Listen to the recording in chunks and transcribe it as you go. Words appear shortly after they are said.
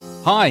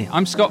Hi,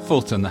 I'm Scott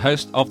Fulton, the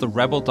host of the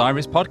Rebel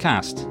Diaries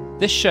podcast.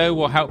 This show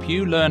will help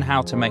you learn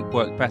how to make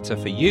work better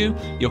for you,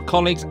 your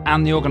colleagues,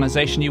 and the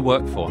organisation you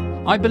work for.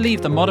 I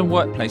believe the modern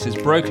workplace is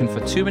broken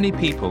for too many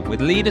people,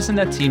 with leaders and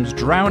their teams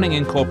drowning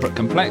in corporate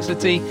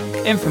complexity,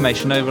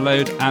 information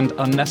overload, and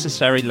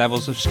unnecessary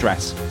levels of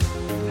stress.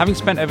 Having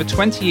spent over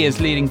 20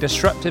 years leading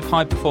disruptive,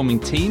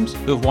 high-performing teams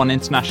who have won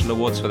international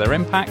awards for their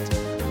impact,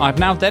 I've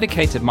now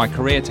dedicated my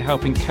career to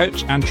helping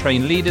coach and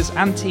train leaders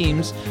and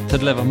teams to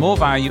deliver more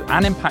value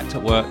and impact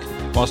at work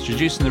whilst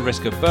reducing the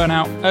risk of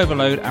burnout,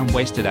 overload, and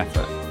wasted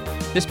effort.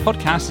 This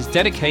podcast is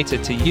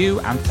dedicated to you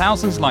and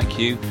thousands like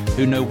you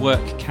who know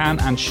work can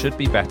and should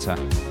be better.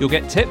 You'll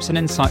get tips and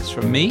insights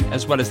from me,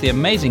 as well as the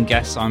amazing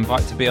guests I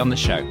invite to be on the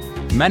show.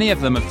 Many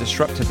of them have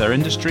disrupted their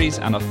industries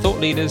and are thought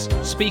leaders,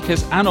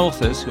 speakers, and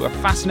authors who have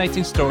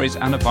fascinating stories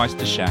and advice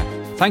to share.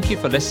 Thank you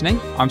for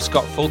listening. I'm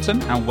Scott Fulton,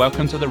 and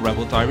welcome to the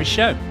Rebel Diaries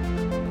show.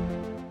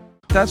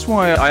 That's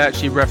why I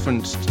actually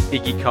referenced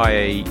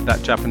Ikigai,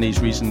 that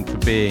Japanese reason for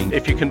being.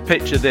 If you can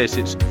picture this,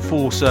 it's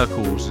 4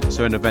 circles,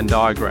 so in a Venn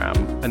diagram,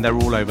 and they're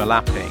all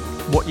overlapping.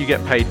 What you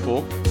get paid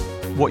for,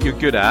 what you're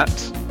good at,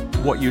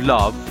 what you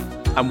love,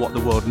 and what the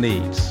world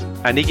needs.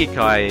 And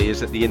Ikigai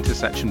is at the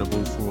intersection of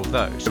all 4 of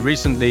those.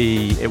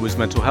 Recently, it was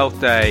Mental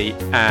Health Day,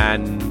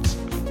 and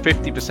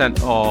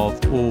 50%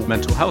 of all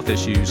mental health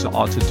issues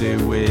are to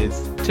do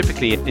with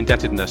typically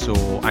indebtedness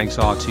or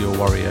anxiety or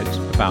worry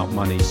about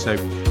money. So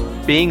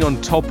being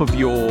on top of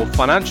your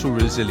financial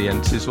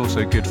resilience is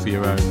also good for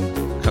your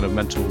own kind of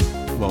mental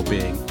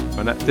well-being.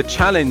 And the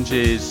challenge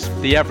is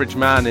the average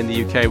man in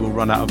the UK will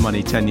run out of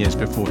money 10 years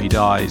before he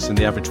dies, and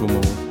the average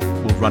woman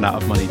will run out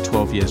of money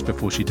 12 years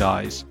before she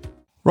dies.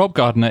 Rob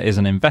Gardner is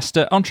an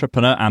investor,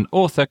 entrepreneur, and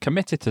author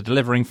committed to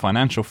delivering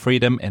financial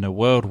freedom in a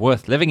world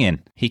worth living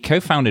in. He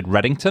co-founded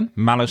Reddington,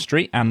 Mallow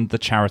Street, and the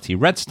charity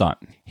Red Start.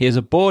 He is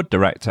a board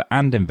director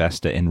and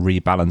investor in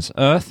Rebalance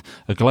Earth,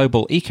 a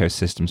global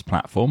ecosystems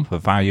platform for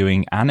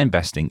valuing and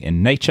investing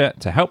in nature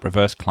to help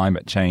reverse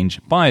climate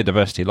change,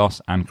 biodiversity loss,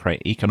 and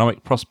create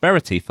economic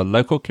prosperity for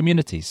local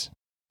communities.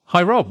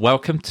 Hi, Rob.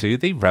 Welcome to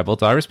the Rebel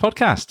Diaries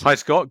podcast. Hi,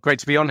 Scott. Great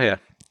to be on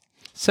here.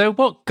 So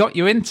what got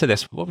you into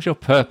this? What was your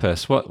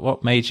purpose?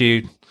 What made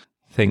you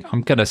think,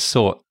 I'm going to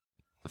sort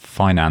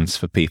finance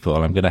for people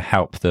and I'm going to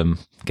help them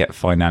get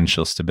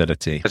financial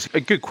stability? That's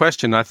a good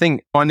question. I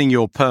think finding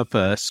your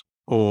purpose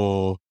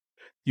or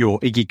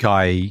your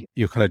ikigai,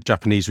 your kind of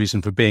Japanese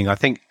reason for being, I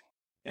think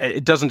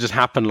it doesn't just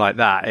happen like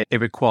that. It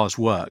requires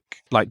work,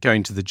 like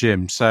going to the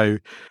gym. So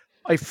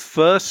I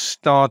first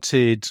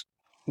started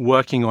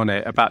working on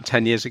it about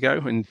 10 years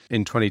ago in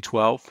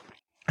 2012.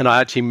 And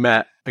I actually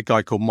met a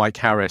guy called Mike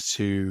Harris,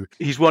 who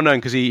he's well known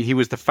because he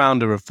was the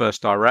founder of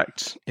First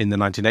Direct in the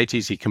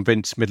 1980s. He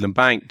convinced Midland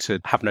Bank to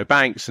have no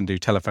banks and do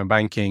telephone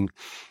banking.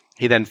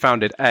 He then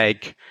founded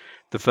Egg,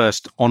 the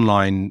first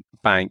online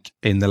bank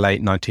in the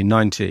late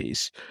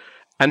 1990s.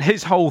 And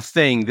his whole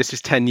thing, this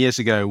is 10 years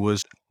ago,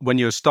 was when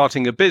you're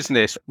starting a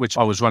business, which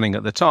I was running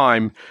at the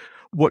time,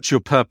 what's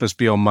your purpose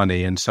beyond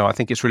money? And so I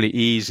think it's really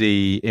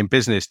easy in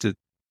business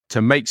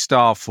to make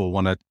staff or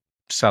want to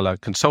sell a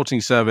consulting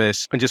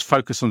service and just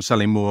focus on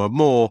selling more and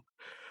more.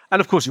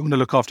 And of course, you want to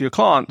look after your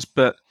clients,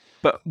 but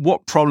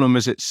what problem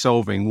is it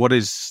solving? What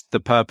is the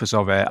purpose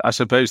of it? I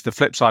suppose the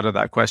flip side of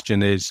that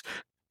question is,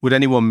 would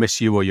anyone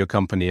miss you or your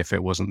company if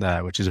it wasn't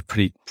there? Which is a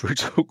pretty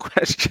brutal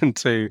question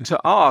to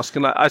ask.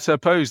 And I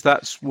suppose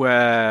that's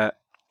where,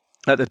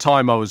 at the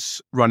time, I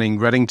was running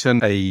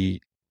Reddington,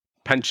 a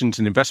pensions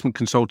and investment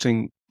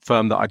consulting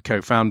firm that I'd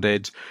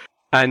co-founded.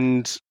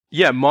 And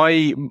yeah,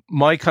 my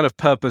kind of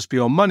purpose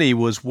beyond money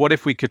was, what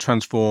if we could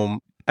transform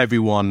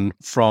everyone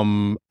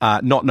from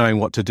not knowing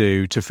what to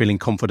do to feeling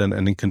confident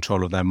and in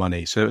control of their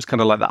money? So it's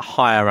kind of like that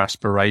higher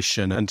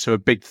aspiration. And so a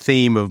big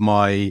theme of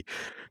my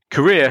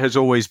career has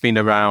always been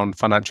around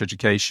financial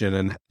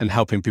education and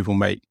helping people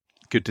make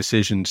good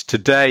decisions.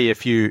 Today,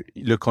 if you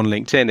look on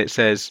LinkedIn, it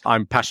says,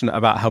 I'm passionate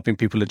about helping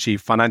people achieve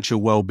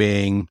financial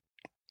well-being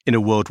in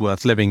a world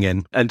worth living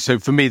in. And so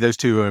for me, those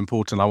two are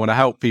important. I want to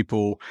help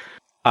people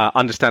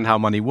understand how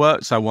money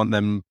works. I want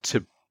them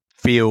to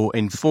feel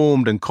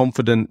informed and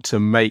confident to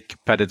make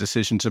better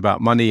decisions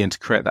about money and to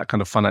create that kind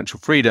of financial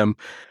freedom.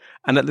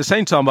 And at the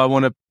same time, I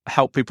want to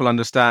help people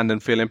understand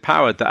and feel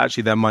empowered that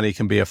actually their money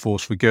can be a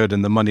force for good,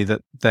 and the money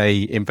that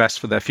they invest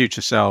for their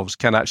future selves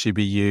can actually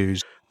be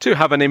used to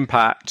have an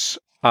impact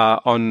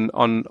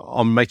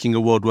on making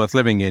a world worth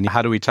living in.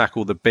 How do we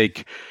tackle the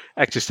big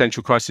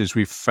existential crises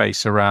we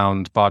face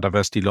around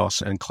biodiversity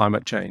loss and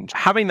climate change?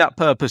 Having that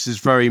purpose is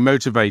very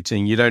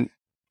motivating.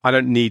 I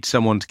don't need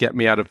someone to get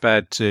me out of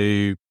bed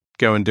to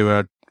go and do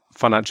a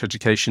financial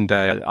education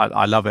day.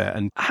 I love it.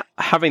 And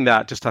having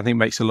that just, I think,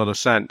 makes a lot of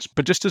sense.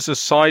 But just as a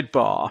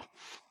sidebar,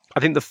 I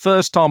think the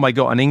first time I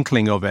got an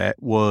inkling of it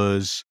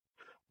was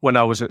when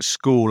I was at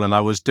school and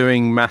I was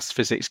doing maths,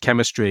 physics,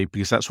 chemistry,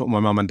 because that's what my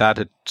mum and dad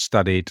had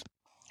studied.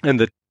 And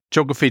the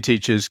geography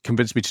teachers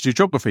convinced me to do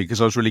geography because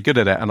I was really good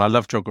at it and I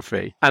love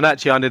geography. And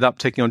actually I ended up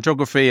taking on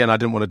geography and I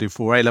didn't want to do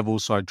 4 A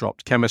levels, so I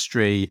dropped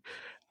chemistry.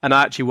 And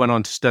I actually went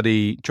on to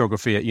study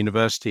geography at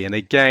university. And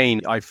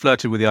again, I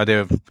flirted with the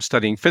idea of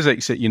studying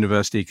physics at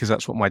university because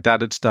that's what my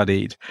dad had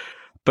studied.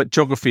 But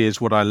geography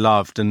is what I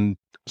loved. And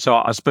so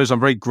I suppose I'm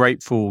very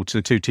grateful to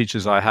the two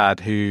teachers I had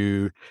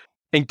who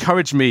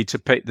encouraged me to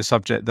pick the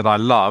subject that I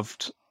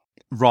loved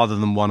rather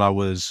than one I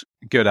was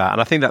good at.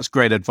 And I think that's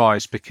great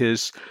advice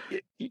because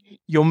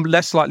you're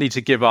less likely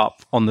to give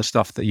up on the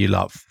stuff that you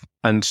love.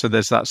 And so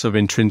there's that sort of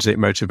intrinsic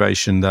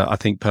motivation that I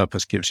think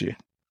purpose gives you.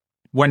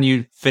 When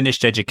you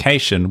finished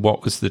education,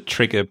 what was the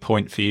trigger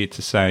point for you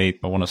to say,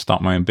 I want to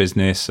start my own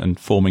business and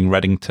forming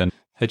Reddington?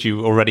 Had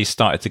you already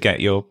started to get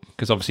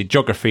because obviously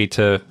geography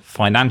to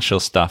financial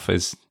stuff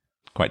is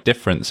quite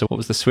different. So what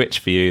was the switch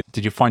for you?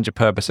 Did you find your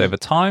purpose over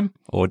time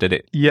or did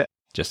it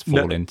just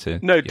fall into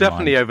No,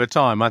 definitely over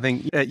time. I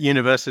think at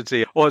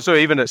university,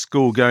 even at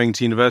school, going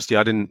to university,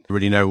 I didn't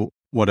really know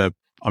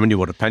I knew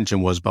what a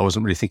pension was, but I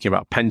wasn't really thinking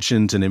about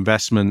pensions and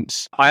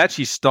investments. I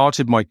actually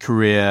started my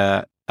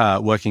career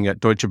working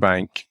at Deutsche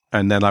Bank,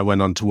 and then I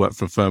went on to work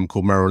for a firm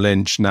called Merrill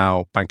Lynch,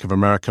 now Bank of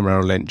America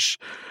Merrill Lynch,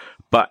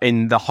 but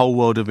in the whole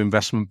world of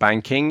investment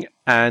banking.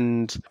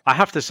 And I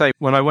have to say,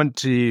 when I went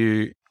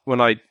to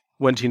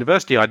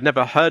university, I'd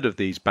never heard of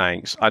these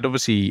banks. I'd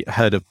obviously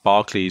heard of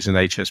Barclays and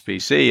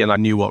HSBC, and I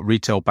knew what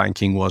retail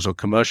banking was or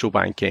commercial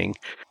banking.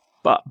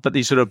 But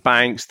these sort of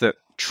banks that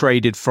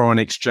traded foreign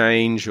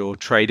exchange or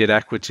traded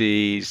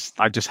equities,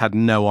 I just had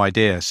no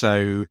idea.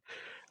 So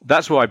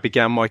that's where I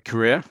began my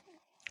career.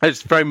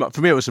 It's very much,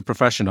 for me, it was a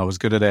profession. I was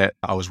good at it.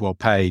 I was well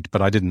paid,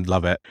 but I didn't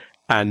love it.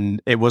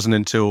 And it wasn't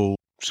until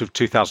sort of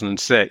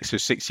 2006, so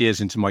 6 years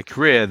into my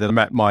career, that I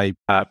met my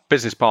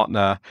business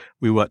partner.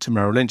 We worked at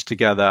Merrill Lynch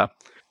together,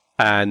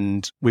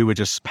 and we were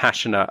just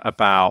passionate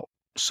about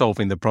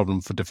solving the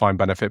problem for defined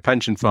benefit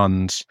pension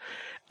funds.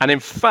 And in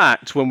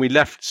fact, when we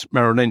left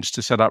Merrill Lynch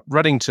to set up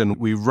Reddington,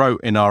 we wrote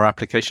in our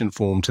application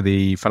form to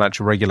the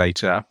financial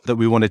regulator that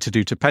we wanted to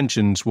do to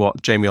pensions what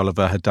Jamie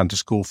Oliver had done to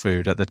school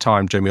food. At the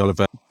time, Jamie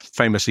Oliver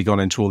famously gone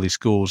into all these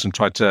schools and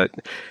tried to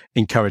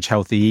encourage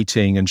healthy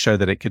eating and show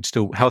that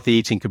healthy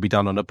eating could be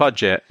done on a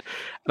budget.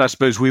 And I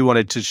suppose we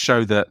wanted to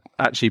show that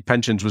actually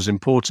pensions was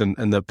important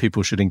and that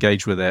people should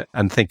engage with it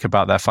and think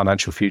about their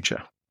financial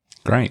future.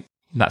 Great.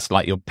 That's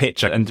like your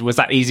pitch. And was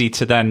that easy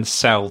to then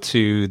sell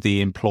to the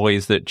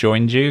employees that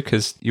joined you?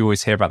 Because you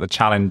always hear about the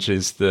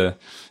challenges,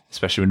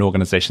 especially when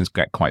organizations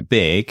get quite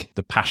big,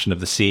 the passion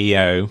of the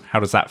CEO. How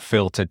does that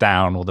filter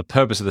down, or the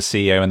purpose of the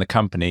CEO and the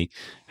company?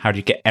 How do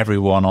you get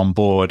everyone on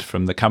board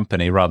from the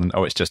company rather than,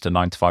 it's just a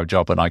 9-to-5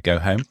 job and I go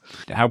home?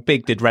 How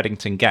big did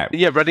Reddington get?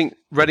 Yeah,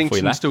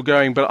 Reddington's still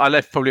going, but I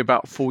left probably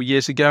about 4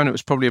 years ago and it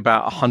was probably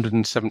about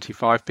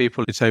 175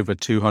 people. It's over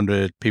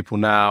 200 people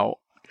now.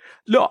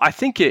 Look, I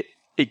think it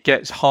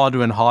gets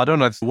harder and harder.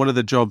 And one of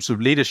the jobs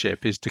of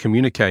leadership is to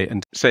communicate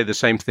and say the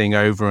same thing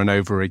over and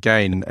over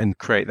again and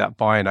create that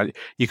buy-in.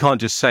 You can't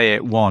just say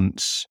it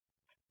once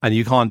and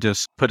you can't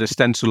just put a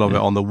stencil of it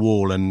on the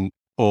wall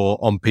or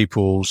on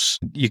people's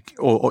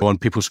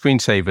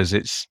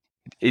screensavers.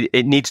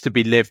 It needs to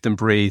be lived and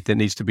breathed. It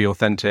needs to be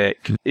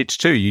authentic. It's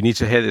true. You need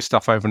to hear this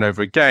stuff over and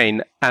over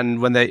again.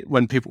 And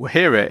when people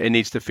hear it, it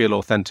needs to feel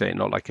authentic,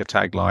 not like a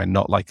tagline,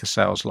 not like a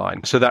sales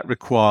line. So that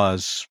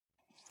requires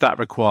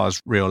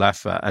real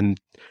effort. And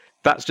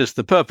that's just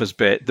the purpose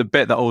bit. The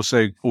bit that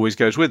also always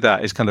goes with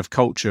that is kind of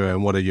culture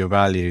and what are your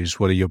values,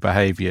 what are your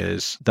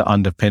behaviors that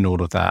underpin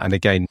all of that. And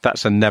again,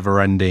 that's a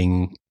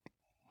never-ending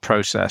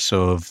process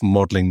of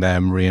modeling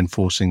them,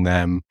 reinforcing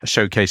them,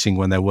 showcasing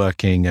when they're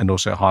working and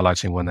also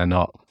highlighting when they're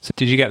not. So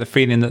did you get the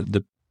feeling that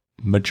the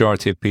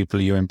majority of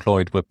people you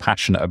employed were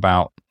passionate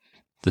about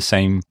the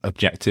same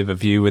objective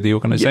of you with the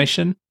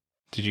organization? Yeah.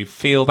 Did you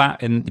feel that?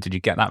 Did you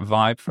get that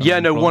vibe from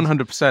no,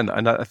 100%.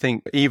 And I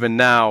think even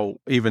now,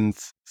 even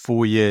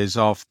 4 years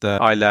after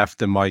I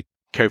left and my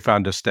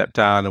co-founder stepped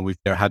down and we've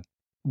had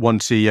one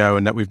CEO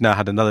and that we've now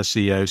had another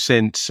CEO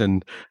since,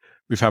 and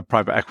we've had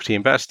private equity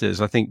investors,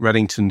 I think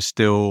Reddington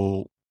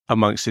still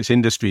amongst its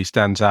industry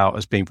stands out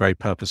as being very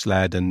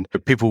purpose-led. And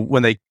people,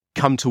 when they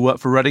come to work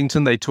for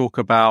Reddington, they talk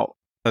about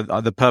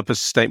the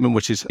purpose statement,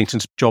 which is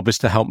Reddington's job is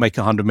to help make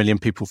 100 million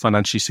people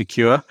financially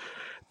secure.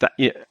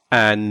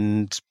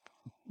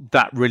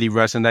 That really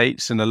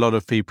resonates. And a lot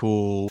of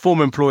people,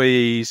 former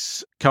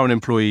employees, current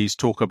employees,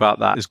 talk about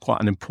that as quite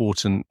an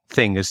important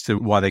thing as to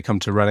why they come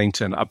to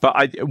Reddington.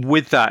 But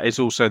with that is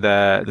also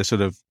the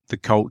sort of the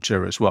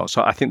culture as well.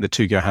 So I think the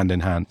two go hand in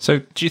hand. So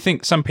do you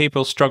think some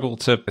people struggle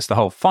it's the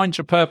whole find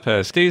your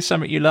purpose, do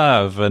something you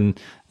love, and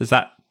there's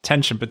that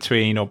tension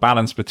between or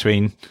balance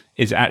between,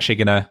 is it actually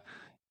going to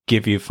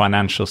give you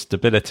financial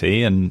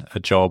stability and a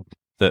job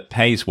that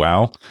pays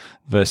well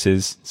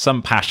versus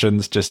some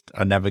passions just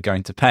are never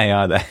going to pay,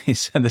 are they?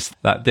 So there's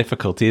that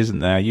difficulty, isn't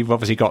there? You've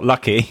obviously got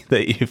lucky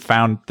that you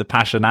found the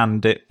passion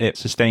and it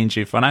sustains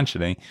you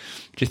financially.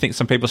 Do you think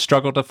some people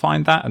struggle to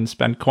find that and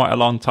spend quite a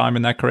long time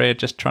in their career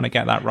just trying to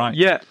get that right?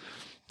 Yeah.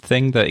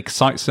 Thing that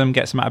excites them,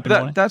 gets them out of bed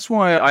morning? That's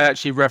why I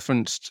actually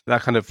referenced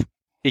that kind of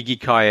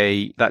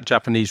ikigai, that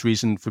Japanese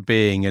reason for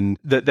being, and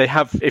that they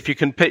have, if you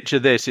can picture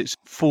this, it's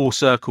 4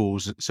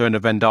 circles, so in a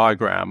Venn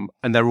diagram,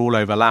 and they're all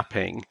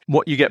overlapping.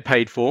 What you get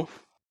paid for,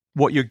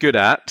 what you're good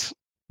at,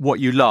 what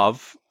you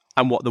love,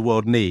 and what the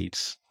world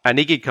needs. And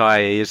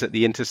ikigai is at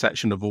the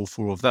intersection of all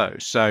 4 of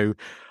those. So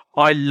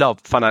I love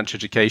financial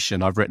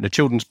education. I've written a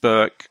children's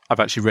book. I've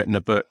actually written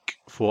a book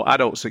for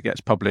adults that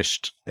gets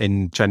published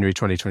in January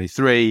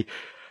 2023.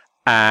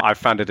 And I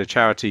founded a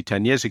charity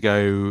 10 years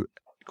ago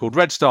called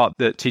Red Start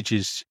that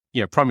teaches,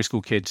 primary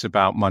school kids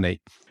about money.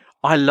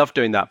 I love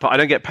doing that, but I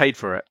don't get paid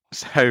for it.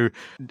 So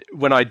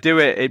when I do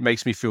it, it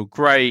makes me feel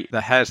great.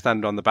 The hair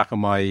stand on the back of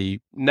my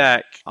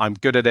neck. I'm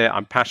good at it.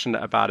 I'm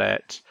passionate about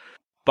it,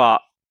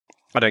 but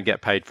I don't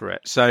get paid for it.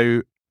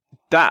 So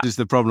that is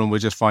the problem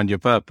with Just Find Your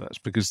Purpose,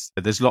 because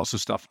there's lots of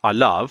stuff I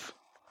love,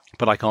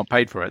 but I can't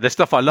pay for it. There's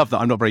stuff I love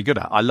that I'm not very good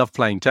at. I love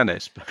playing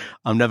tennis.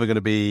 I'm never going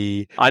to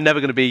be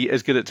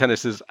as good at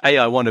tennis as A,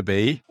 I want to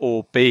be,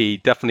 or B,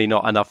 definitely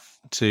not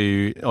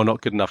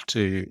good enough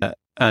to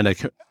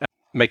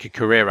make a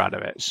career out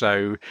of it.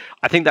 So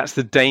I think that's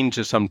the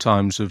danger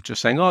sometimes of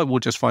just saying, we'll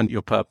just find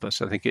your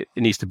purpose. I think it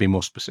needs to be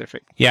more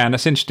specific. Yeah, and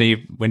it's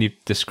interesting when you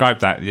describe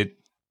that.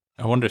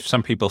 I wonder if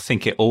some people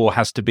think it all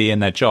has to be in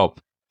their job,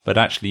 but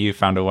actually you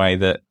found a way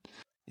that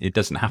it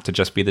doesn't have to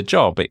just be the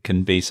job. It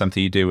can be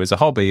something you do as a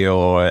hobby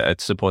or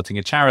supporting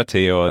a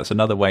charity, or it's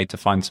another way to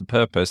find some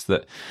purpose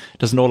that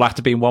doesn't all have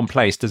to be in one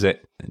place, does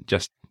it?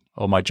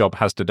 My job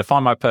has to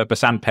define my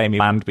purpose and pay me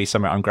and be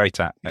something I'm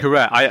great at.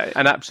 Correct.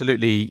 And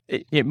absolutely,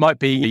 it might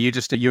be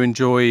you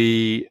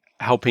enjoy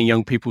helping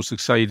young people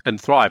succeed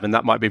and thrive. And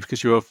that might be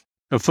because you're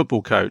a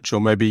football coach,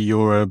 or maybe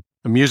you're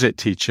a music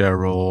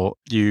teacher, or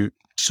you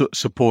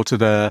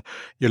supported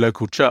your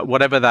local church,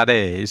 whatever that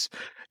is.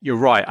 You're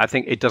right. I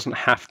think it doesn't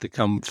have to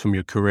come from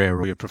your career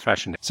or your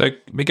profession. So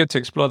it'd be good to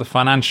explore the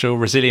financial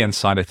resilience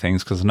side of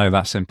things, because I know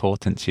that's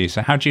important to you.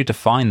 So how do you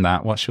define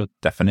that? What's your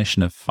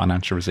definition of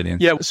financial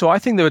resilience? Yeah, so I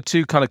think there are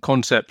 2 kind of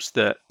concepts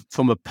that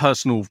from a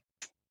personal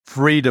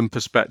freedom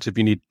perspective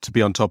you need to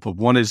be on top of.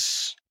 One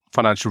is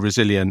financial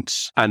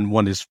resilience and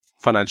one is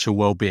financial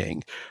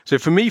well-being. So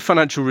for me,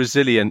 financial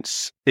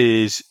resilience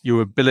is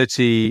your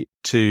ability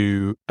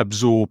to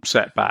absorb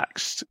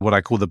setbacks, what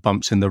I call the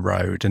bumps in the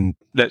road. And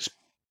let's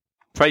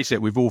face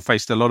it, we've all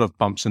faced a lot of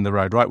bumps in the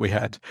road, right? We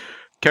had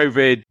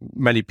COVID,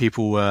 many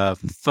people were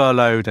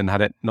furloughed, and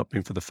had it not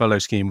been for the furlough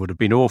scheme would have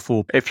been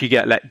awful. If you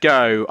get let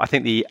go, I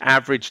think the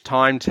average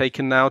time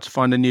taken now to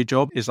find a new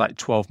job is like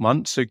 12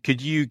 months. So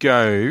could you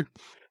go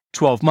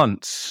 12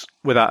 months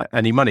without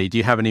any money? Do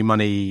you have any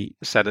money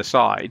set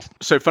aside?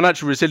 So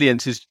financial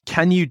resilience is,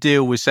 can you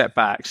deal with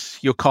setbacks?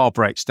 Your car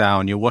breaks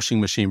down, your washing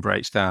machine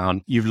breaks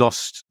down, you've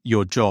lost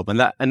your job.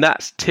 And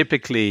that's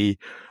typically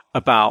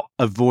about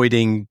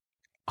avoiding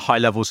high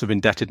levels of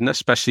indebtedness,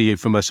 especially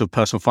from a sort of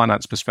personal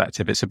finance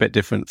perspective. It's a bit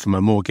different from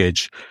a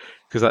mortgage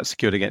because that's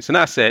secured against an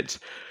asset.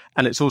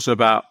 And it's also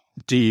about,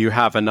 do you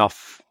have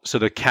enough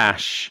sort of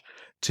cash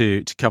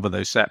to cover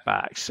those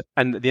setbacks?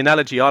 And the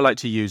analogy I like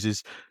to use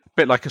is a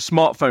bit like a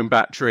smartphone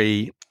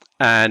battery.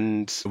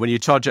 And when you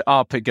charge it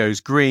up, it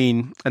goes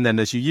green. And then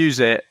as you use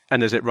it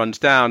and as it runs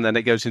down, then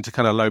it goes into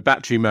kind of low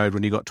battery mode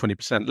when you've got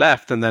 20%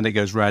 left, and then it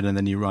goes red and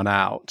then you run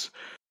out.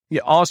 You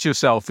ask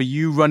yourself, are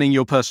you running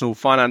your personal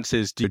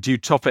finances? Do you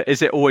top it?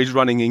 Is it always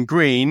running in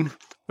green?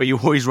 Are you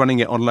always running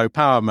it on low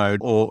power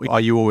mode? Or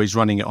are you always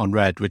running it on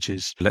red, which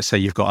is, let's say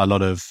you've got a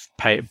lot of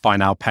buy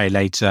now, pay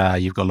later.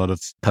 You've got a lot of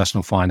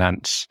personal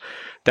finance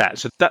debt.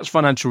 So that's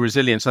financial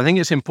resilience. I think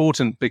it's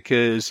important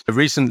because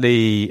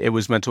recently it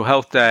was Mental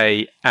Health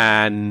Day,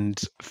 and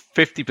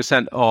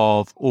 50%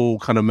 of all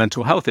kind of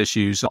mental health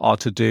issues are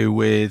to do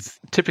with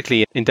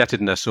typically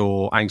indebtedness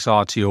or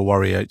anxiety or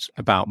worry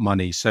about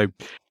money. So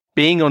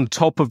being on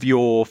top of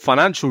your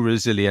financial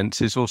resilience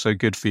is also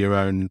good for your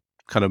own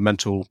kind of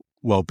mental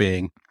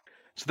well-being.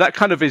 So that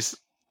kind of is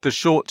the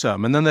short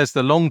term. And then there's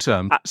the long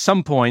term. At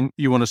some point,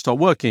 you want to start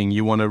working,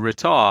 you want to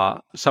retire.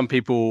 Some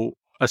people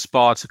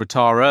aspire to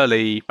retire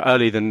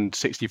earlier than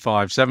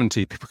 65,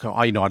 70. People go,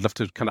 I'd love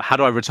to how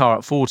do I retire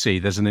at 40?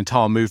 There's an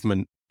entire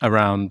movement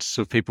around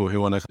sort of people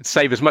who want to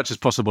save as much as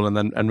possible and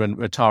then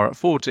retire at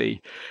 40.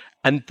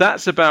 And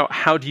that's about,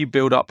 how do you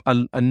build up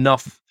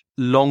enough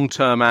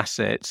long-term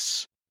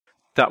assets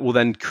that will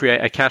then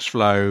create a cash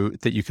flow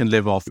that you can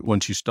live off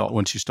once you start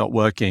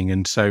working.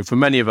 And so for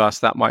many of us,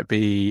 that might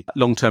be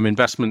long-term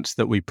investments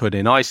that we put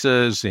in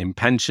ISAs, in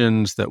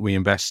pensions, that we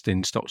invest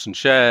in stocks and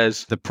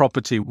shares, the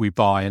property we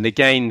buy. And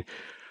again,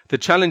 the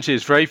challenge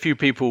is very few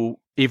people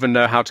even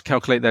know how to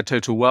calculate their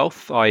total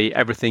wealth, i.e.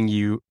 everything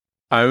you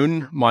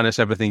own minus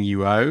everything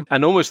you owe,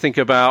 and almost think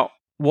about,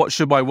 what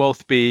should my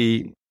wealth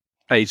be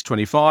age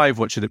 25?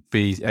 What should it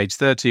be age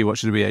 30? What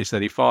should it be age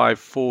 35,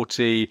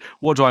 40?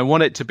 What do I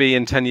want it to be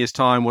in 10 years'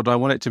 time? What do I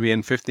want it to be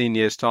in 15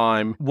 years'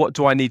 time? What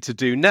do I need to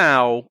do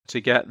now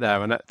to get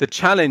there? And the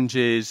challenge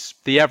is,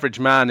 the average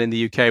man in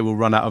the UK will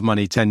run out of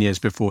money 10 years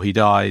before he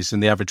dies,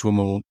 and the average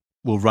woman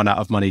will run out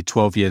of money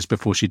 12 years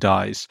before she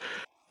dies.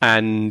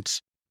 And,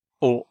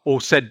 or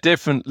said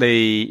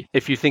differently,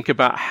 if you think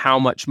about how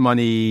much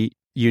money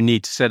you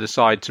need to set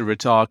aside to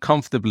retire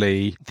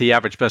comfortably, the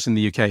average person in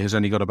the UK has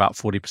only got about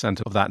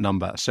 40% of that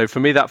number. So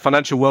for me, that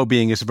financial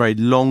well-being is a very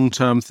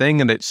long-term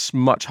thing, and it's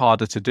much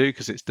harder to do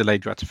because it's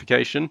delayed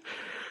gratification.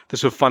 The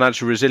sort of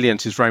financial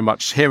resilience is very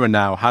much here and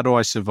now. How do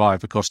I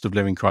survive a cost of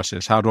living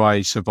crisis? How do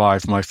I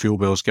survive my fuel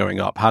bills going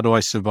up? How do I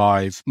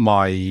survive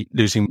my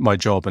losing my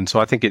job? And so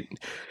I think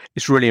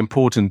it's really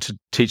important to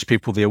teach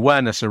people the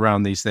awareness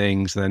around these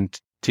things, and then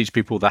teach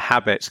people the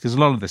habits, because a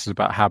lot of this is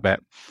about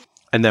habit.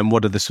 And then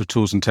what are the sort of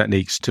tools and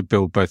techniques to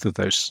build both of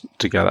those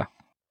together?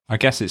 I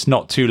guess it's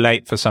not too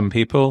late for some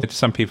people.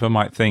 Some people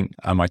might think,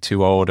 am I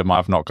too old?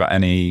 I've not got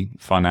any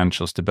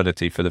financial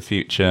stability for the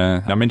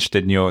future. I'm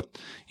interested in you're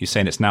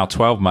saying it's now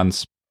 12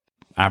 months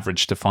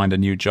average to find a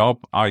new job.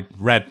 I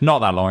read not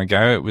that long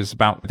ago, it was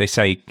about, they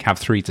say have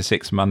 3 to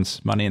 6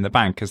 months money in the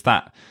bank.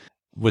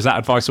 Was that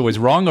advice always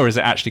wrong, or has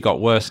it actually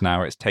got worse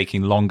now? It's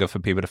taking longer for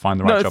people to find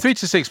the right job? No, 3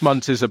 to 6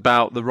 months is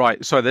about the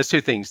right. Sorry, there's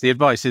two things. The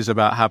advice is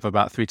have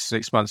about 3 to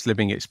 6 months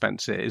living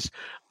expenses.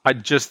 I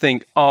just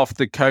think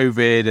after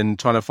COVID and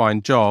trying to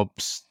find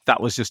jobs,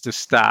 that was just a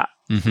stat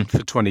for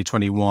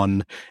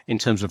 2021 in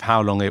terms of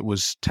how long it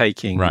was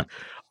taking. Right.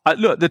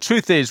 Look, the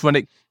truth is, when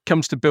it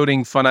comes to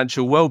building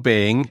financial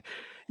well-being,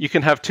 you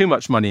can have too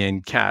much money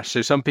in cash.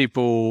 So some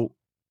people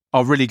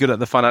are really good at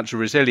the financial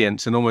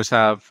resilience and almost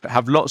have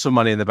lots of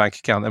money in the bank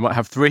account. They might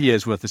have 3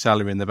 years worth of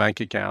salary in the bank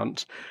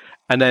account,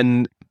 and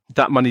then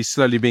that money's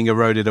slowly being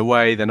eroded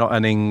away. They're not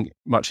earning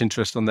much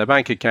interest on their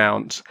bank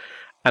account,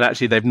 and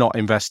actually they've not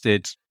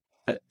invested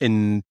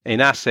in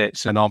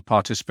assets and aren't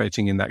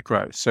participating in that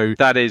growth. So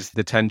that is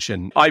the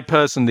tension. I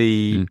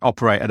personally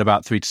operate at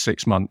about 3 to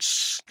 6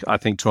 months. I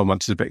think 12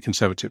 months is a bit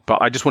conservative,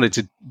 but I just wanted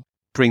to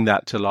bring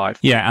that to life.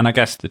 Yeah, and I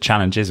guess the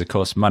challenge is, of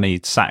course, money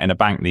sat in a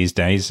bank these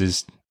days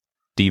is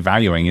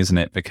devaluing, isn't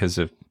it, because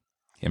of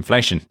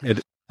inflation?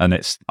 And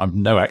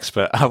I'm no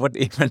expert. I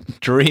wouldn't even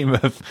dream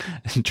of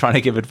trying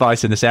to give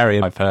advice in this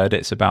area. I've heard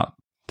it's about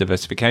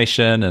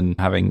diversification and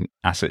having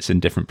assets in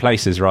different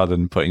places rather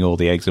than putting all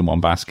the eggs in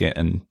one basket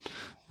and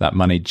that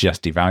money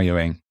just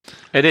devaluing.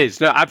 It is.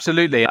 No,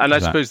 absolutely. And I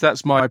suppose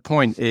that's my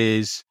point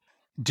is,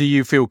 do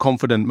you feel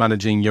confident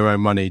managing your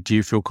own money? Do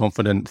you feel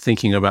confident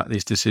thinking about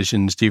these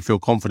decisions? Do you feel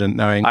confident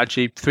knowing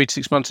actually 3 to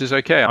 6 months is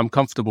okay, I'm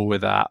comfortable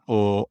with that?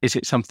 Or is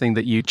it something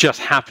that you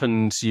just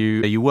happens,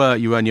 you work,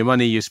 you earn your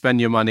money, you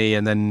spend your money,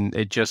 and then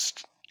it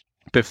just,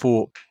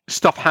 before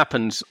stuff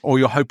happens, or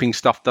you're hoping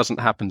stuff doesn't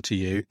happen to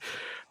you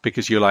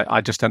because you're like, I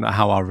just don't know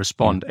how I'll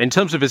respond. In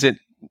terms of, is it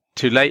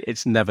too late?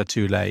 It's never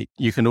too late.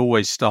 You can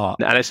always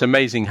start. And it's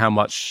amazing how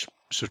much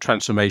sort of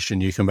transformation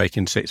you can make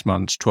in 6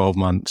 months, 12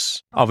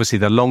 months. Obviously,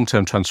 the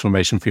long-term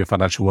transformation for your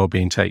financial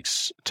well-being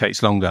takes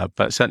longer,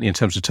 but certainly in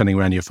terms of turning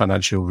around your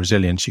financial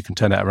resilience, you can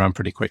turn it around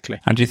pretty quickly.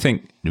 And do you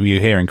think you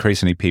hear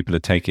increasingly people are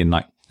taking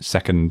like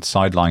second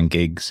sideline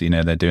gigs?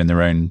 They're doing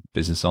their own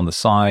business on the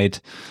side.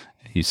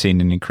 You've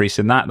seen an increase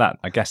in that. That,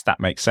 I guess that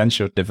makes sense.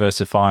 You're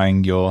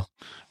diversifying your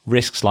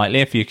risk slightly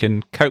if you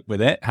can cope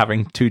with it,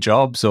 having 2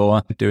 jobs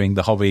or doing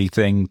the hobby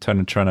thing,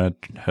 trying to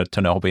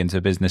turn a hobby into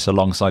a business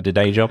alongside a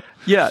day job.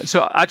 Yeah,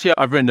 so actually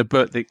I've written a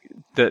book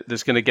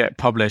that's going to get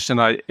published, and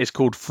it's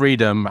called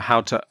Freedom: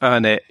 How to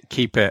Earn It,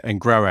 Keep It and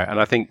Grow It.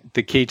 And I think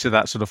the key to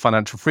that sort of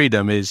financial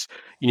freedom is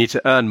you need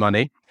to earn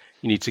money,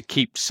 you need to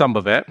keep some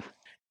of it,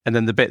 and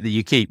then the bit that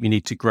you keep, you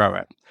need to grow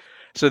it.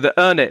 So the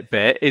earn it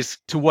bit is,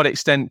 to what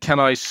extent can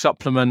I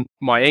supplement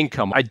my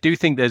income? I do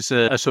think there's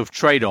a sort of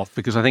trade-off,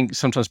 because I think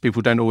sometimes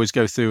people don't always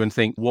go through and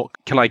think, what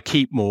can I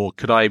keep more?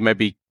 Could I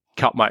maybe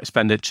cut my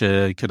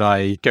expenditure? Could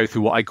I go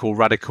through what I call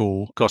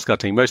radical cost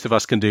cutting? Most of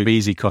us can do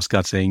easy cost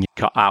cutting,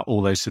 cut out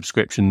all those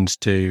subscriptions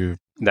to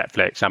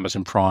Netflix,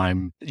 Amazon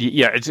Prime.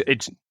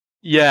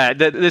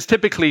 There's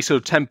typically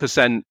sort of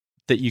 10%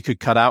 that you could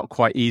cut out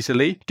quite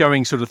easily.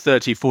 Going sort of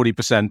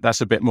 30-40%,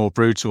 that's a bit more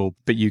brutal,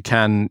 but you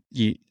can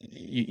do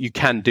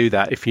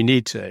that if you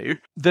need to.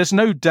 There's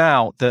no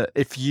doubt that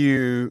if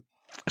you,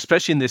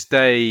 especially in this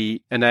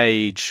day and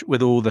age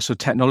with all the sort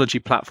of technology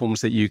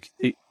platforms that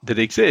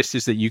exist,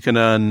 is that you can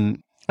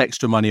earn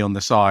extra money on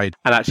the side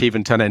and actually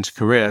even turn it into a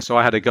career. So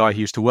I had a guy who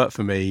used to work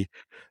for me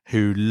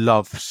who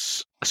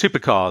loves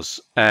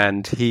supercars,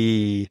 and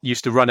he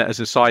used to run it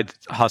as a side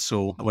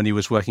hustle when he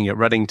was working at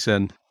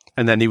Reddington.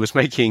 And then he was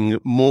making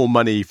more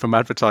money from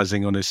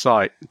advertising on his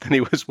site than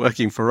he was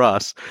working for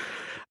us.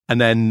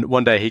 And then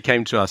one day he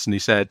came to us and he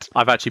said,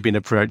 I've actually been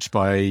approached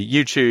by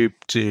YouTube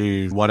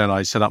to, why don't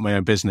I set up my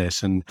own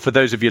business? And for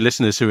those of your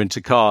listeners who are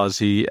into cars,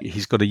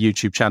 he's got a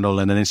YouTube channel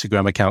and an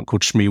Instagram account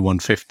called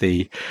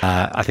Shmee150.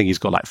 I think he's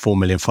got like 4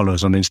 million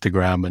followers on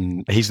Instagram,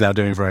 and he's now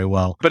doing very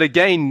well. But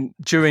again,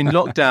 during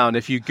lockdown,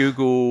 if you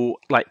Google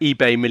like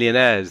eBay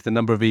millionaires, the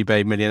number of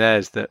eBay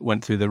millionaires that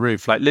went through the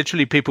roof, like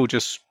literally people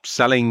just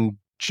selling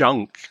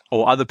junk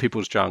or other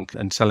people's junk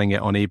and selling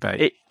it on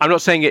eBay. I'm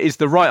not saying it is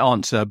the right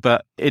answer,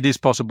 but it is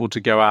possible to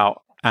go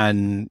out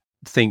and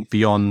think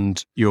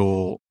beyond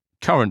your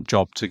current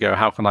job to go,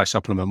 how can I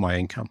supplement my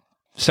income?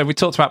 So we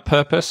talked about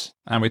purpose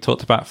and we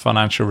talked about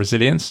financial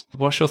resilience.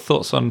 What's your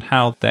thoughts on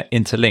how they're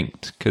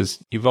interlinked?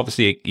 Because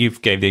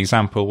you've gave the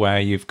example where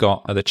you've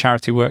got the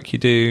charity work you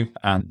do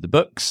and the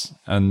books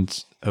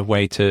and a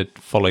way to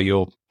follow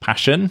your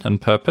passion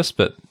and purpose,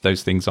 but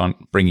those things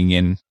aren't bringing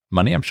in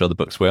money. I'm sure the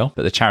books will,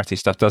 but the charity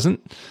stuff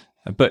doesn't.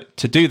 But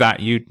to do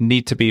that, you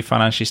need to be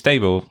financially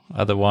stable.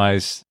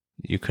 Otherwise,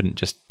 you couldn't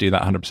just do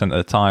that 100% of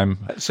the time.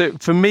 So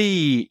for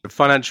me,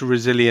 financial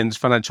resilience,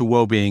 financial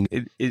well-being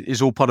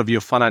is all part of your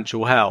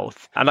financial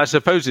health. And I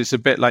suppose it's a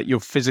bit like your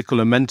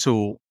physical and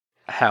mental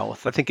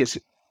health. I think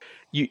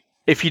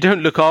if you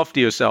don't look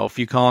after yourself,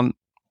 you can't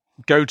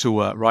go to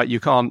work, right? You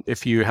can't,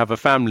 if you have a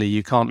family,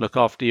 you can't look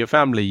after your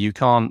family. You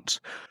can't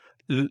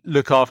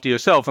look after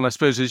yourself. And I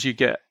suppose as you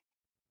get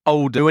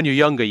older, when you're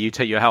younger, you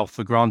take your health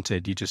for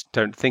granted. You just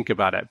don't think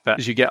about it. But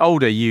as you get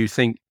older, you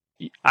think,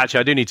 actually,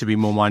 I do need to be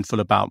more mindful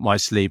about my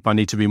sleep. I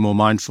need to be more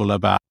mindful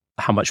about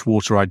how much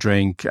water I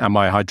drink. Am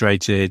I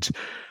hydrated?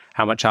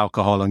 How much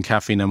alcohol and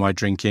caffeine am I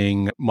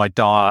drinking? My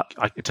diet.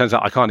 It turns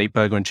out I can't eat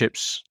burger and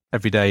chips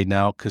every day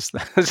now because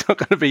that's not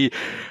going to be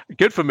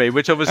good for me,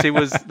 which obviously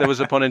there was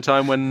a point in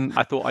time when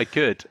I thought I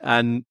could.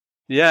 And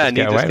yeah, and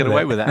you just get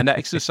away with it. And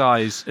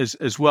exercise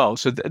as well.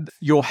 So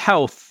your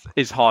health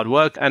is hard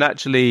work. And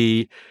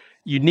actually,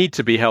 you need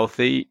to be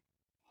healthy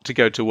to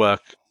go to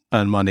work,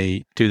 earn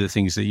money, do the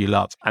things that you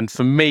love. And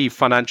for me,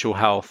 financial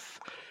health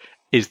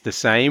is the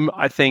same.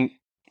 I think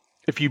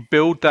if you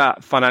build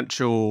that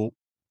financial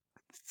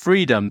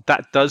freedom,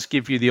 that does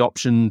give you the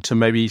option to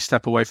maybe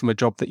step away from a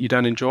job that you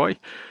don't enjoy.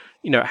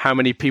 You know, how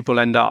many people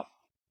end up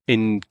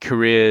in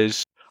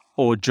careers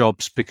or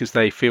jobs because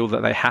they feel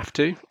that they have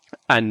to?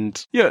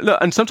 And yeah, look,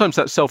 and sometimes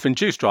that's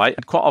self-induced, right?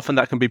 And quite often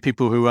that can be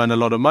people who earn a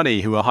lot of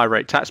money, who are high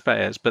rate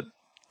taxpayers, but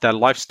their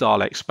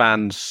lifestyle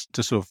expands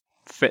to sort of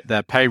fit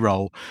their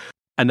payroll.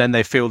 And then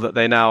they feel that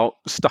they're now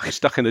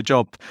stuck in a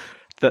job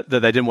that they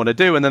didn't want to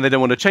do. And then they don't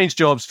want to change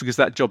jobs because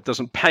that job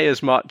doesn't pay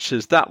as much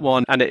as that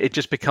one. And it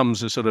just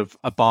becomes a sort of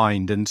a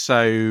bind. And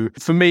so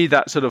for me,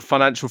 that sort of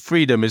financial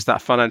freedom is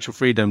that financial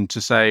freedom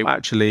to say,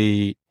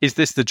 actually, is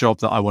this the job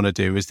that I want to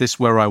do? Is this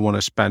where I want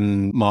to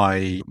spend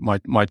my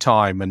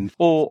time?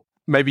 Or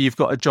maybe you've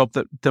got a job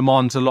that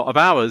demands a lot of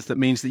hours. That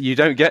means that you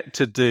don't get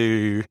to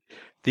do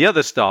the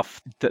other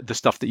stuff, the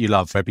stuff that you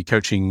love, maybe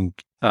coaching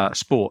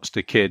sports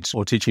to kids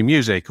or teaching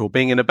music or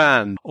being in a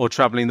band or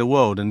traveling the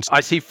world. And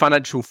I see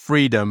financial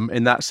freedom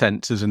in that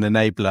sense as an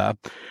enabler,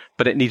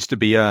 but it needs to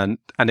be earned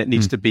and it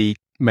needs to be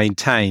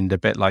maintained a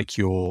bit like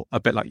your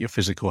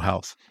physical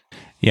health.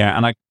 Yeah.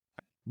 And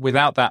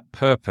without that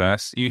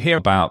purpose, you hear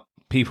about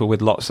people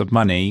with lots of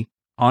money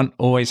aren't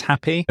always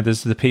happy.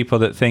 There's the people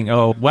that think,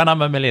 oh, when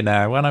I'm a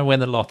millionaire, when I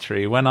win the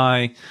lottery, when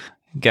I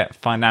get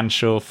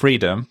financial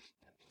freedom,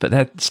 but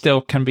they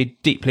still can be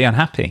deeply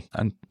unhappy.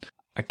 And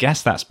I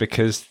guess that's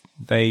because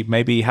they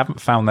maybe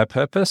haven't found their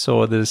purpose,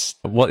 or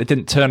it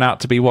didn't turn out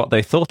to be what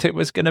they thought it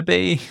was going to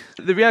be.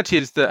 The reality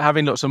is that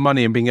having lots of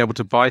money and being able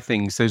to buy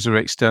things, those are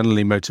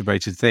externally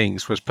motivated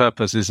things, whereas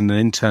purpose is an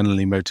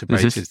internally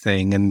motivated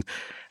thing. And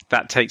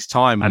that takes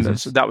time. And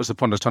that was the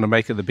point I was trying to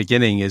make at the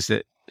beginning, is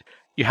that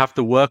you have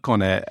to work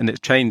on it, and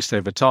it's changed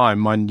over time.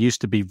 Mine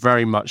used to be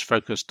very much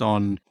focused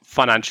on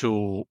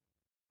financial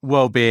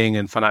well-being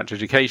and financial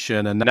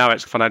education, and now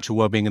it's financial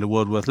well-being in a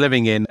world worth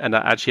living in. And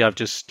actually, I've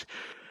just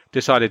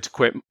decided to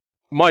quit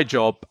my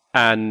job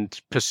and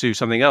pursue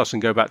something else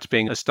and go back to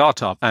being a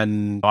startup.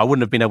 And I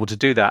wouldn't have been able to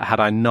do that had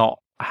I not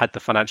had the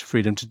financial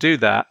freedom to do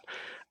that.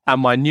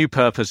 And my new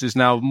purpose is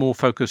now more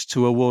focused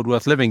to a world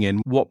worth living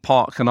in. What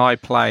part can I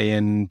play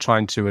in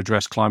trying to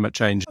address climate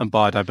change and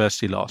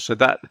biodiversity loss? So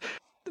that,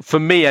 for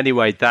me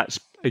anyway, that's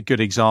a good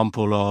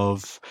example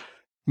of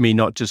me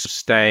not just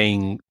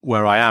staying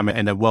where I am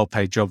in a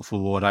well-paid job for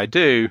what I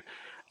do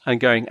and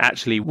going,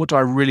 actually, what do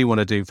I really want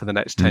to do for the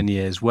next 10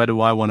 years? Where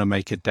do I want to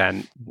make a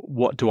dent?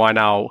 What do I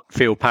now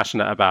feel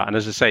passionate about? And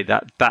as I say,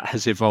 that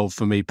has evolved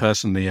for me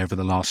personally over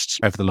the last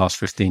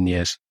 15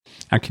 years.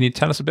 And can you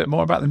tell us a bit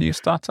more about the new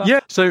startup? Yeah.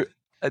 So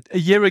a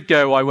year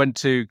ago, I went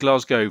to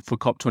Glasgow for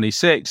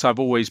COP26. I've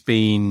always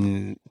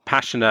been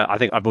passionate. I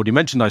think I've already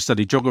mentioned I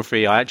studied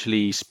geography. I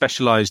actually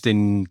specialized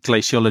in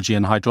glaciology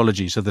and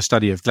hydrology, so the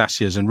study of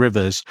glaciers and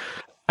rivers.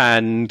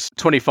 And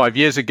 25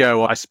 years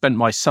ago, I spent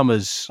my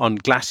summers on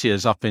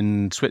glaciers up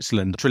in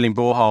Switzerland, drilling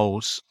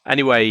boreholes.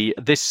 Anyway,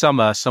 this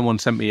summer, someone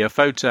sent me a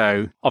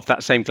photo of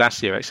that same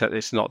glacier, except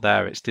it's not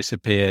there. It's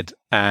disappeared.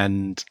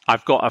 And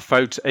I've got a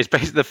photo. It's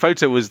basically, the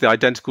photo was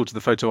identical to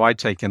the photo I'd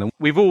taken. And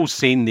we've all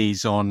seen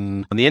these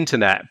on the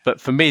internet.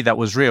 But for me, that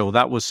was real.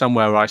 That was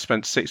somewhere where I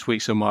spent 6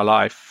 weeks of my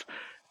life,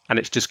 and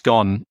it's just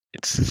gone.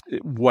 It's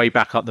way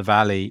back up the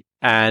valley.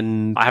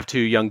 And I have 2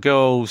 young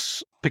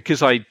girls.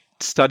 Because I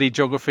studied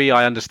geography,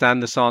 I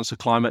understand the science of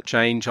climate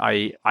change.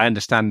 I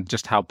understand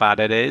just how bad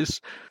it is.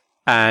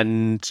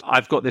 And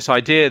I've got this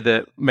idea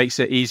that makes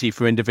it easy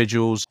for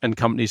individuals and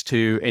companies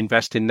to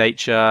invest in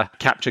nature,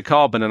 capture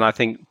carbon, and I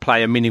think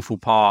play a meaningful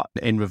part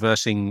in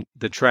reversing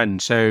the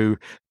trend. So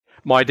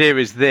my idea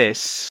is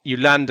this: you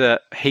land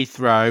at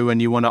Heathrow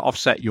and you want to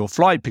offset your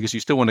flight because you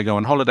still want to go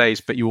on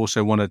holidays, but you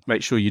also want to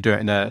make sure you do it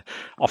in a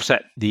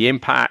offset the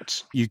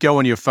impact. You go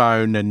on your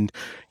phone and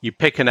you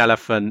pick an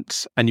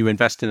elephant and you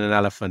invest in an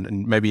elephant,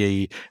 and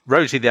maybe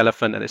Rosie the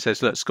elephant, and it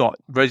says, look, Scott,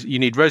 you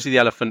need Rosie the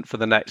elephant for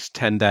the next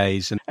 10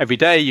 days. And every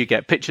day you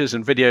get pictures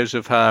and videos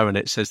of her, and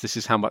it says this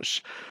is how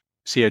much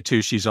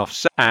CO2 she's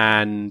offset.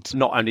 And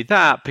not only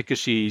that, because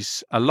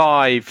she's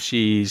alive,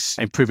 she's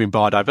improving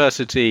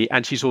biodiversity,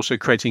 and she's also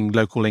creating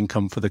local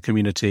income for the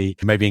community,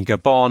 maybe in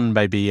Gabon,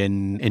 maybe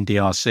in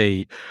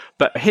DRC.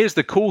 But here's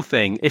the cool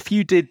thing: if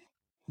you did,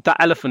 that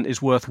elephant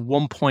is worth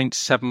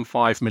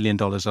 $1.75 million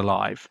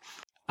alive.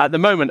 At the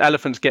moment,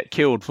 elephants get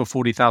killed for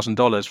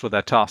 $40,000 for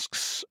their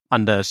tusks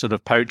under sort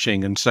of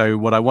poaching. And so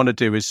what I want to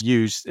do is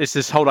it's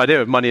this whole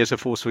idea of money as a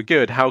force for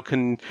good. How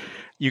can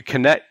you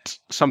connect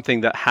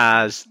something that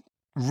has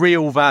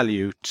real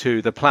value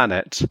to the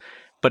planet,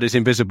 but is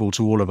invisible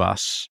to all of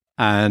us?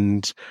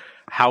 And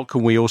how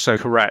can we also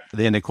correct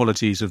the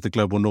inequalities of the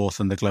global north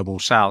and the global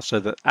south so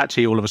that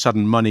actually all of a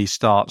sudden money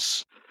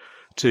starts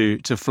to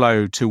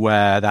flow to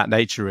where that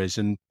nature is?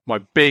 And my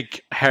big,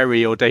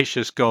 hairy,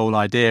 audacious goal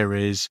idea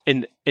is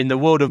in the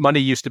world of money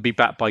used to be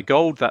backed by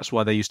gold. That's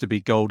why there used to be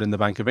gold in the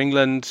Bank of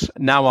England.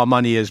 Now our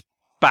money is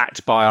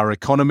backed by our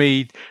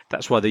economy.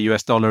 That's why the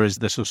US dollar is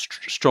the sort of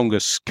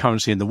strongest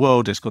currency in the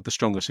world. It's got the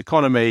strongest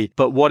economy.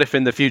 But what if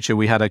in the future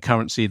we had a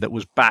currency that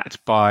was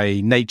backed by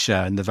nature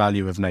and the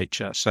value of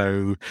nature?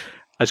 So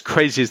as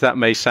crazy as that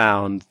may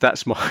sound,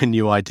 that's my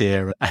new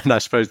idea. And I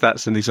suppose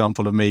that's an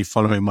example of me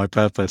following my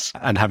purpose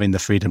and having the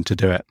freedom to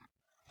do it.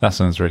 That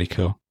sounds really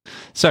cool.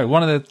 So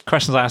one of the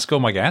questions I ask all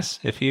my guests,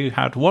 if you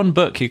had one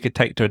book you could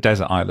take to a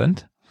desert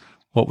island,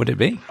 what would it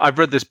be? I've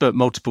read this book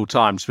multiple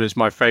times, but it's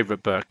my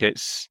favorite book.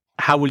 It's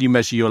How Will You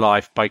Measure Your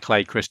Life by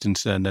Clay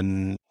Christensen.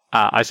 And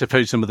I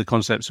suppose some of the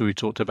concepts that we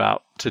talked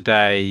about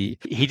today,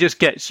 he just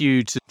gets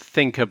you to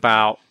think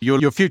about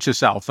your future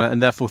self, and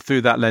therefore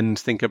through that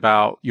lens, think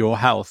about your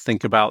health,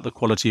 think about the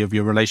quality of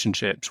your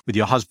relationships with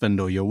your husband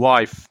or your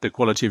wife, the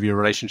quality of your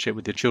relationship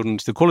with your children,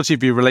 the quality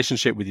of your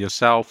relationship with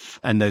yourself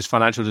and those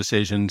financial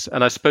decisions.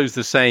 And I suppose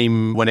the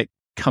same when it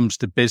comes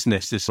to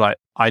business, this like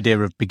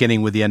idea of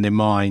beginning with the end in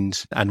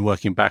mind and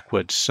working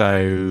backwards.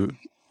 So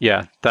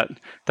yeah,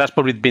 that's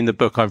probably been the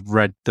book I've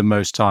read the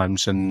most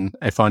times. And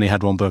if I only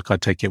had one book,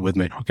 I'd take it with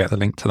me. I'll get the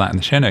link to that in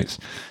the show notes.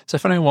 So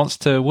if anyone wants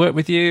to work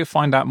with you,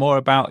 find out more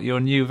about your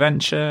new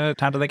venture,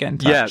 how do they get in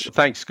touch? Yeah,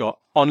 thanks, Scott.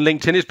 On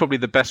LinkedIn is probably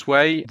the best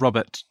way,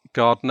 Robert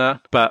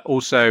Gardner. But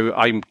also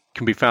I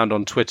can be found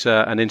on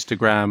Twitter and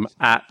Instagram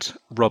at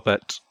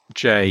Robert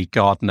J.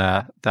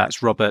 Gardner.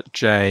 That's Robert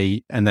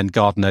J. and then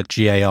Gardner,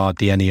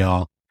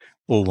 Gardner,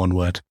 all one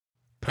word.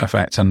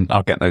 Perfect. And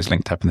I'll get those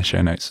linked up in the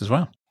show notes as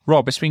well.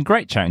 Rob, it's been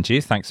great chatting to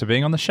you. Thanks for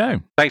being on the show.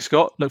 Thanks,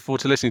 Scott. Look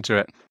forward to listening to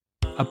it.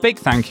 A big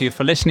thank you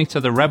for listening to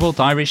the Rebel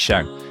Diaries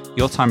show.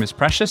 Your time is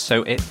precious,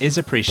 so it is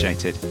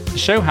appreciated. The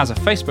show has a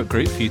Facebook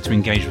group for you to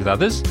engage with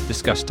others,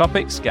 discuss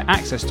topics, get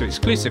access to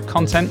exclusive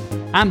content,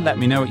 and let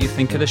me know what you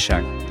think of the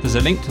show. There's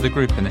a link to the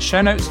group in the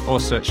show notes, or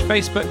search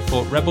Facebook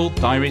for Rebel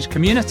Diaries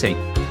Community.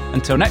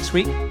 Until next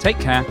week, take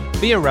care,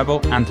 be a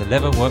rebel, and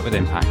deliver work with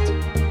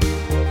impact.